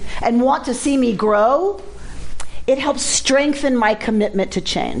me and want to see me grow, it helps strengthen my commitment to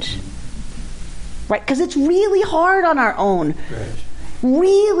change. Right? Because it's really hard on our own. Right.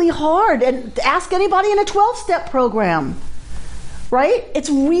 Really hard. And ask anybody in a 12-step program. Right? It's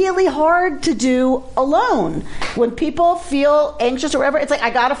really hard to do alone. When people feel anxious or whatever, it's like, I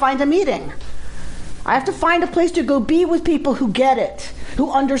got to find a meeting. I have to find a place to go be with people who get it,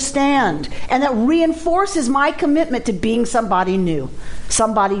 who understand, and that reinforces my commitment to being somebody new,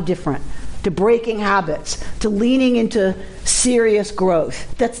 somebody different, to breaking habits, to leaning into serious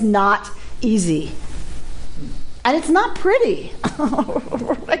growth. That's not easy. And it's not pretty.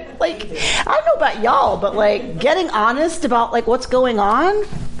 like, I don't know about y'all, but like getting honest about like what's going on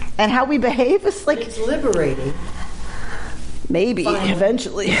and how we behave is like... It's liberating. Maybe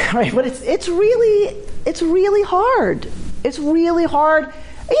eventually, right? But it's really hard. It's really hard. I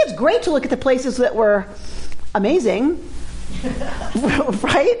think it's great to look at the places that were amazing,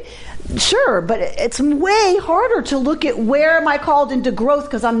 right? Sure, but it's way harder to look at where am I called into growth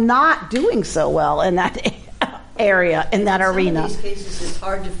because I'm not doing so well in that area, in that arena. In some of these cases, it's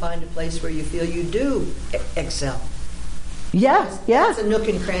hard to find a place where you feel you do excel. Yeah. That's a nook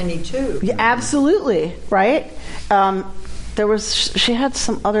and cranny too. Yeah, absolutely, right? She had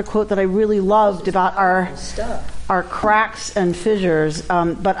some other quote that I really loved about our cracks and fissures.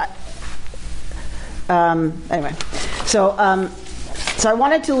 Anyway, so I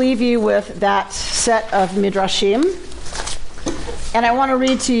wanted to leave you with that set of midrashim, and I want to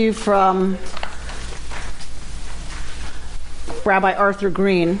read to you from Rabbi Arthur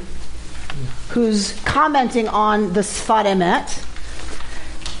Green, who's commenting on the Sfat Emet.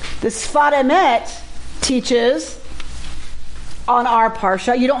 The Sfat Emet teaches on our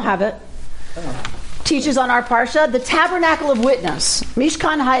parsha, you don't have it, teaches on our parsha, the tabernacle of witness,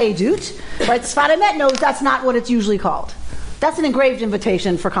 Mishkan HaEdut, right? Sfat Emet knows that's not what it's usually called. That's an engraved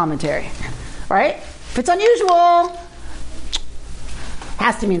invitation for commentary, right? If it's unusual, it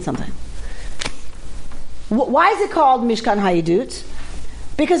has to mean something. Why is it called Mishkan HaEdut?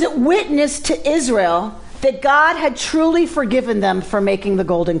 Because it witnessed to Israel that God had truly forgiven them for making the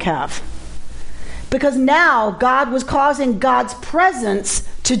golden calf. Because now God was causing God's presence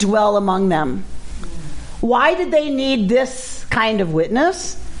to dwell among them. Why did they need this kind of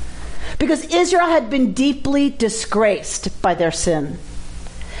witness? Because Israel had been deeply disgraced by their sin.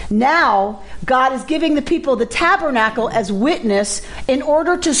 Now, God is giving the people the tabernacle as witness in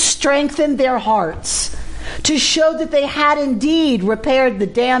order to strengthen their hearts, to show that they had indeed repaired the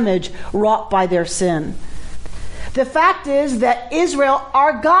damage wrought by their sin. The fact is that Israel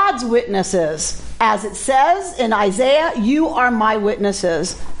are God's witnesses. As it says in Isaiah, you are my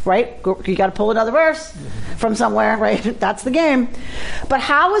witnesses. Right? You got to pull another verse from somewhere, right? That's the game. But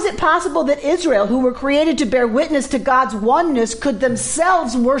how is it possible that Israel, who were created to bear witness to God's oneness, could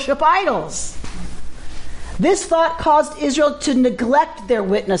themselves worship idols? This thought caused Israel to neglect their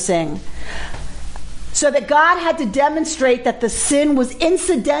witnessing, so that God had to demonstrate that the sin was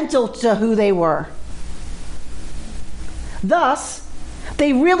incidental to who they were. Thus,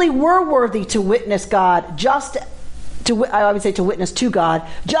 they really were worthy to witness God, to witness to God,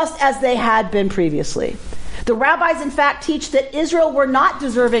 just as they had been previously. The rabbis, in fact, teach that Israel were not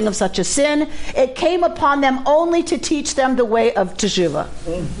deserving of such a sin. It came upon them only to teach them the way of teshuvah.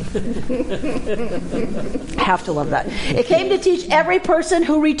 I have to love that. It came to teach every person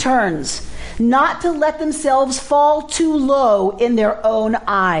who returns not to let themselves fall too low in their own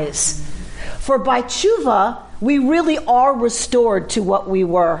eyes. For by teshuvah, we really are restored to what we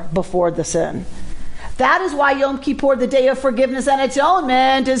were before the sin. That is why Yom Kippur, the Day of Forgiveness and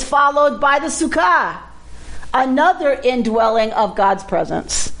Atonement, is followed by the Sukkah, another indwelling of God's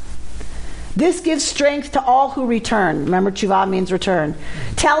presence. This gives strength to all who return. Remember, Teshuvah means return.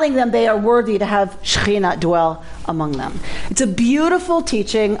 Telling them they are worthy to have Shekhinah dwell among them. It's a beautiful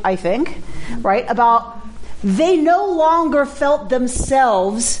teaching, I think, right, about they no longer felt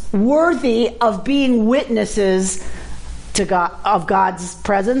themselves worthy of being witnesses to God, of God's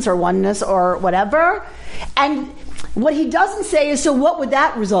presence or oneness or whatever. And what he doesn't say is, so what would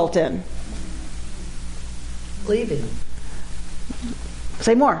that result in? Believing.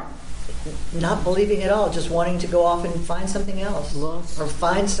 Say more. Not believing at all, just wanting to go off and find something else. Lost. Or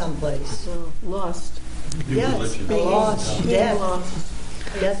find someplace. Lost. Yes, lost.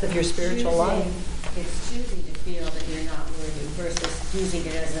 Death. Death of your spiritual life. It's choosing to feel that you're not worthy versus using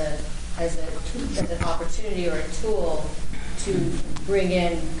it as an opportunity or a tool to bring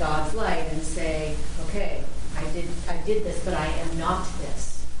in God's light and say, okay, I did this, but I am not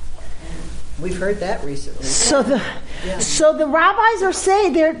this. We've heard that recently. So the rabbis are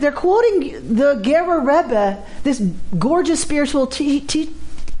saying, they're quoting the Gerer Rebbe, this gorgeous spiritual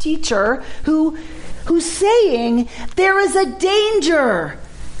teacher who's saying there is a danger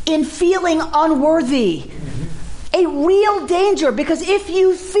in feeling unworthy. A real danger, because if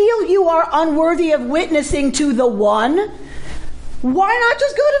you feel you are unworthy of witnessing to the one, why not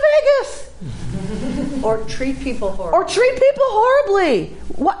just go to Vegas? Or treat people horribly.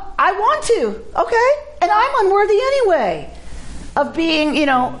 What I want to, okay? And I'm unworthy anyway of being, in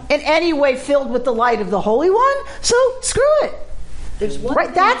any way filled with the light of the Holy One. So screw it. There's one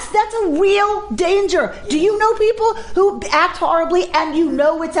right? That's a real danger. Do you know people who act horribly and you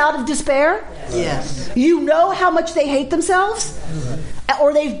know it's out of despair? Yes. You know how much they hate themselves?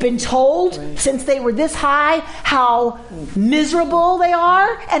 Or they've been told since they were this high how miserable they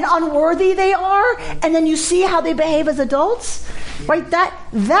are and unworthy they are, and then you see how they behave as adults? Right?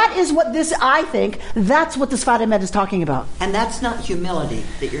 That is what that's what the Sfat Emet is talking about. And that's not humility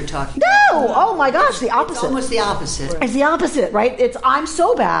that you're talking about. No! Oh my gosh, the opposite. It's almost the opposite. It's the opposite, right? It's, I'm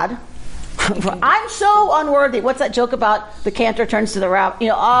so bad. I'm so unworthy. What's that joke about the cantor turns to the rabbi?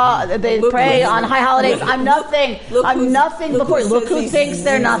 They pray on high holidays. I'm nothing. I'm nothing before. Look who thinks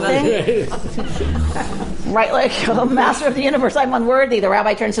they're nothing. Right, like master of the universe, I'm unworthy. The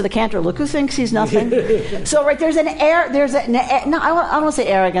rabbi turns to the cantor. Look who thinks he's nothing. So, right, there's I don't want to say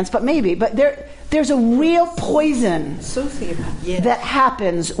arrogance, but maybe. But there's a real poison that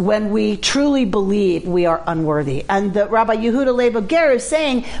happens when we truly believe we are unworthy. And the Rabbi Yehuda Leib Ger is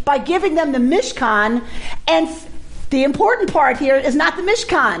saying, by giving them the Mishkan, and the important part here is not the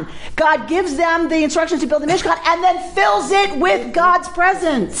Mishkan. God gives them the instructions to build the Mishkan and then fills it with God's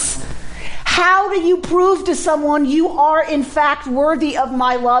presence. How do you prove to someone you are in fact worthy of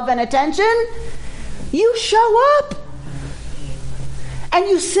my love and attention? You show up. And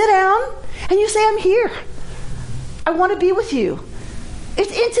you sit down and you say, I'm here. I want to be with you.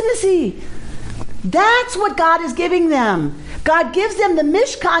 It's intimacy. That's what God is giving them. God gives them the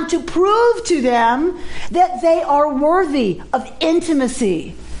Mishkan to prove to them that they are worthy of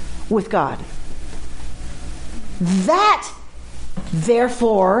intimacy with God. That,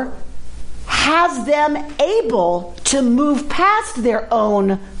 therefore, has them able to move past their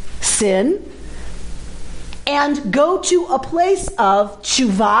own sin and go to a place of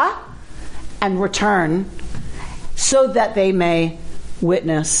teshuvah and return so that they may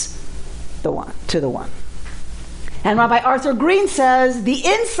witness to the one. And Rabbi Arthur Green says the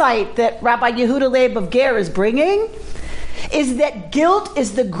insight that Rabbi Yehuda Leib of Ger is bringing is that guilt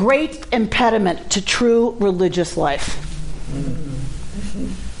is the great impediment to true religious life.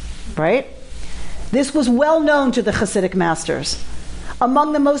 Right? This was well known to the Hasidic masters.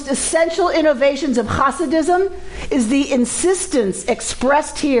 Among the most essential innovations of Hasidism is the insistence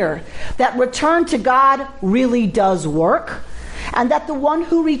expressed here that return to God really does work, and that the one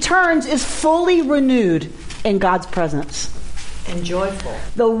who returns is fully renewed in God's presence. And joyful.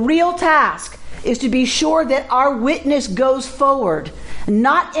 The real task is to be sure that our witness goes forward,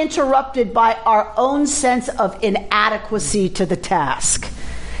 not interrupted by our own sense of inadequacy to the task.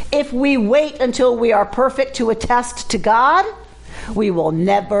 If we wait until we are perfect to attest to God, we will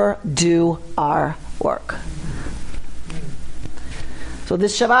never do our work. So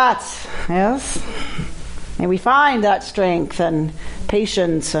this Shabbat, yes, may we find that strength and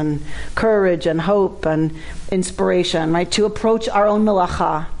patience and courage and hope and inspiration, right, to approach our own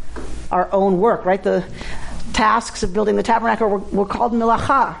melacha, our own work, right? The tasks of building the tabernacle were called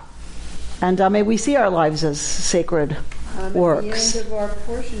melacha, and may we see our lives as sacred works. At the end of our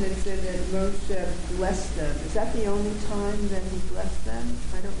portion, it said that Moshe blessed them. Is that the only time that he blessed them?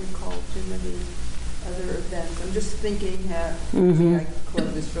 I don't recall too many other events. I'm just thinking how, I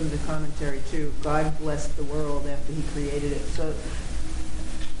quote this from the commentary too, God blessed the world after he created it. So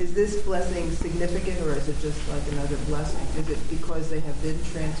is this blessing significant, or is it just like another blessing? Is it because they have been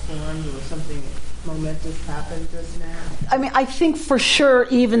transformed, or something momentous happened just now? I mean, I think for sure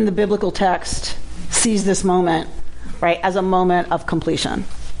even the biblical text sees this moment, right, as a moment of completion,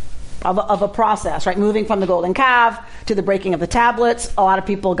 of a process, right? Moving from the golden calf to the breaking of the tablets. A lot of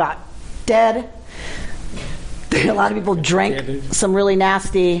people got dead. A lot of people drank some really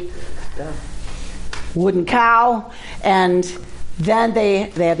nasty wooden cow, and then they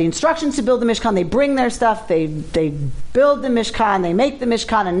have the instructions to build the Mishkan. They bring their stuff. They build the Mishkan. They make the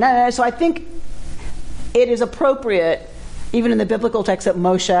Mishkan. And so I think it is appropriate, even in the biblical text, that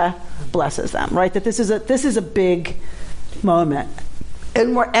Moshe blesses them. Right? That this is a big moment,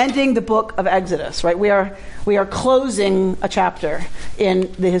 and we're ending the book of Exodus. Right? We are closing a chapter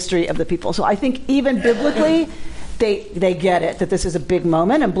in the history of the people. So I think even biblically, they get it, that this is a big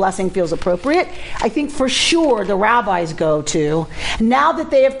moment and blessing feels appropriate. I think for sure the rabbis go to, now that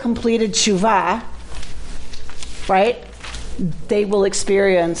they have completed Teshuvah, right, they will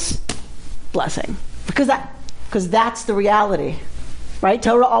experience blessing. Because that's the reality. Right?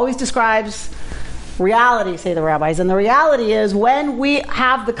 Torah always describes reality, say the rabbis. And the reality is when we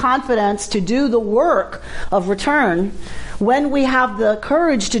have the confidence to do the work of return, when we have the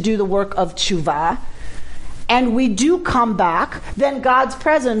courage to do the work of Teshuvah, and we do come back, then God's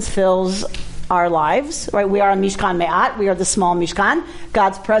presence fills our lives. Right? We are a Mishkan Me'at. We are the small Mishkan.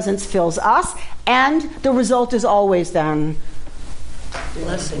 God's presence fills us. And the result is always then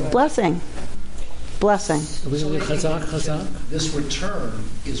blessing. So this return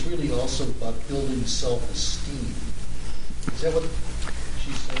is really also about building self-esteem. Is that what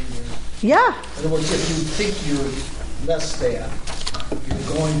she's saying? Yeah. In other words, if you think you're less than, you're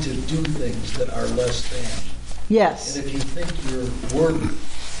going to do things that are less than. Yes. And if you think you're worthy,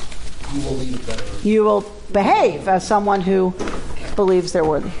 you will lead better. You will behave as someone who believes they're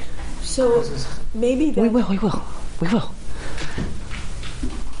worthy. So maybe that... We will.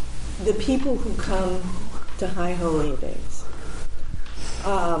 The people who come to High Holy Days,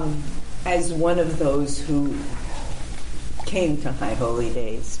 as one of those who came to High Holy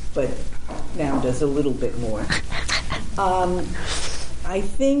Days, but now does a little bit more, I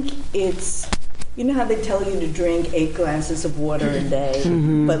think it's, you know how they tell you to drink 8 glasses of water a day,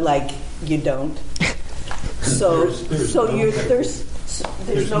 but like you don't? So you're thirsty.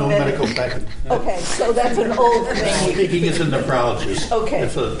 There's no medical backup. Okay, so that's an old thing. Thinking it's a nephrologist. Okay.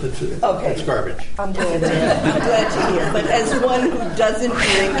 It's garbage. I'm glad to hear. But as one who doesn't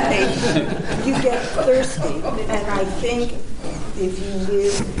drink, you get thirsty. And I think if you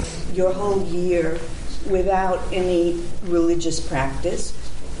live your whole year without any religious practice,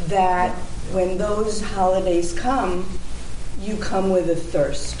 that when those holidays come, you come with a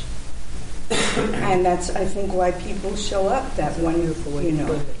thirst. And that's, I think, why people show up that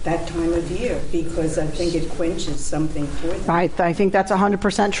that time of year, because I think it quenches something for them. I think that's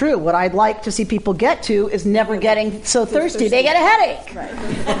 100% true. What I'd like to see people get to is never getting so thirsty they get a headache. Right.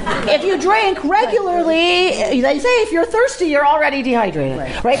 If you drink regularly, they say if you're thirsty, you're already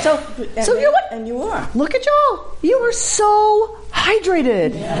dehydrated. Right? So you are. Look at y'all. You are so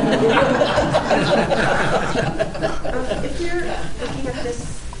hydrated. If you're looking at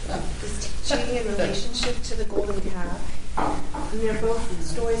this teaching in relationship to the golden calf, both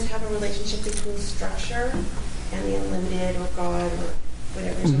stories have a relationship between structure and the unlimited, or God, or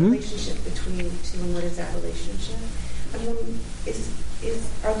whatever. There's a relationship between the two, and what is that relationship? I mean,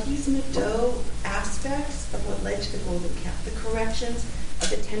 are these Meadow aspects of what led to the golden calf, the corrections of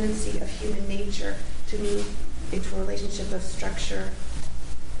the tendency of human nature to move into a relationship of structure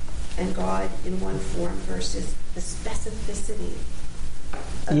and God in one form versus the specificity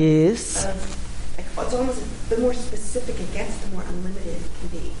of, yes. It's almost the more specific it gets, the more unlimited it can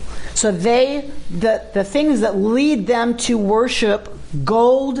be. So the things that lead them to worship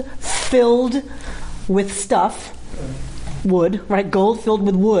gold filled with stuff, wood, right? Gold filled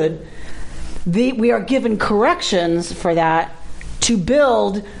with wood. We are given corrections for that to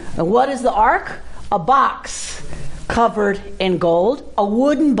build. What is the ark? A box covered in gold, a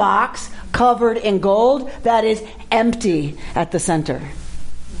wooden box covered in gold that is empty at the center.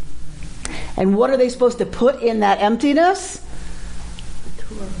 And what are they supposed to put in that emptiness?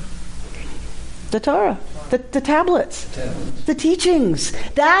 The Torah. The tablets. The teachings.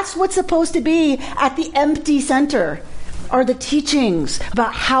 That's what's supposed to be at the empty center, are the teachings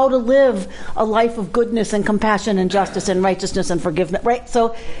about how to live a life of goodness and compassion and justice and righteousness and forgiveness, right?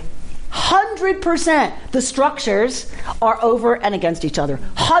 So 100% the structures are over and against each other.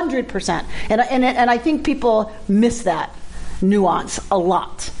 100%. And I think people miss that nuance a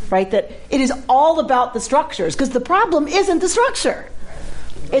lot, right? That it is all about the structures, because the problem isn't the structure.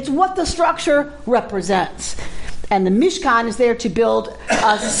 It's what the structure represents. And the Mishkan is there to build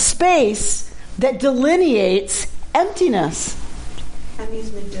a space that delineates emptiness. And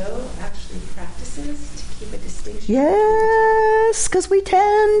these Meadow actually practices to keep a distinction. Yes, because we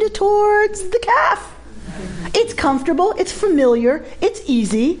tend towards the calf. It's comfortable, it's familiar, it's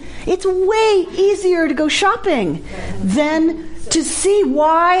easy. It's way easier to go shopping than to see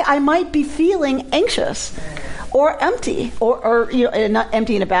why I might be feeling anxious or empty, or not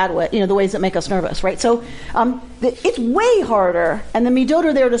empty in a bad way, the ways that make us nervous, right? So it's way harder, and the Midot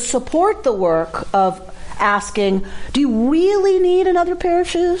are there to support the work of asking, do you really need another pair of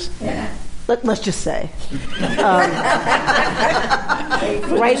shoes? Yeah. Let's just say.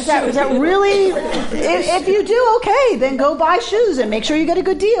 Right? Is that really? If you do, okay, then go buy shoes and make sure you get a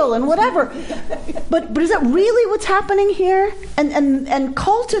good deal and whatever. But is that really what's happening here? And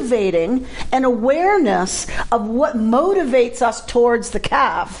cultivating an awareness of what motivates us towards the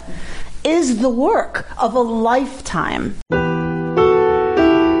calf is the work of a lifetime.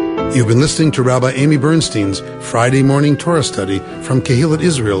 You've been listening to Rabbi Amy Bernstein's Friday Morning Torah Study from Kehillat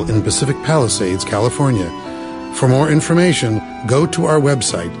Israel in Pacific Palisades, California. For more information, go to our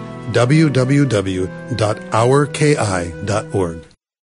website, www.ourki.org.